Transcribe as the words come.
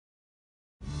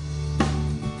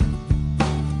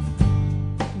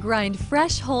Grind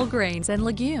fresh whole grains and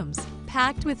legumes,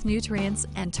 packed with nutrients,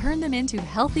 and turn them into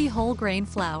healthy whole grain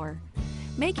flour.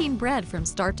 Making bread from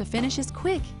start to finish is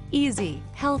quick, easy,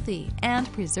 healthy, and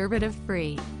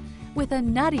preservative-free, with a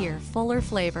nuttier, fuller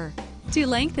flavor. To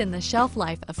lengthen the shelf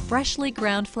life of freshly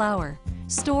ground flour,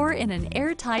 store in an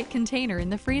airtight container in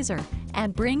the freezer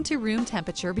and bring to room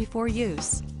temperature before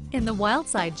use. In the wild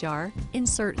side jar,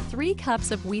 insert 3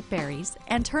 cups of wheat berries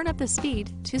and turn up the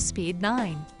speed to speed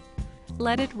 9.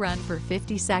 Let it run for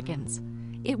 50 seconds.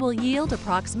 It will yield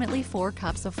approximately 4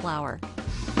 cups of flour.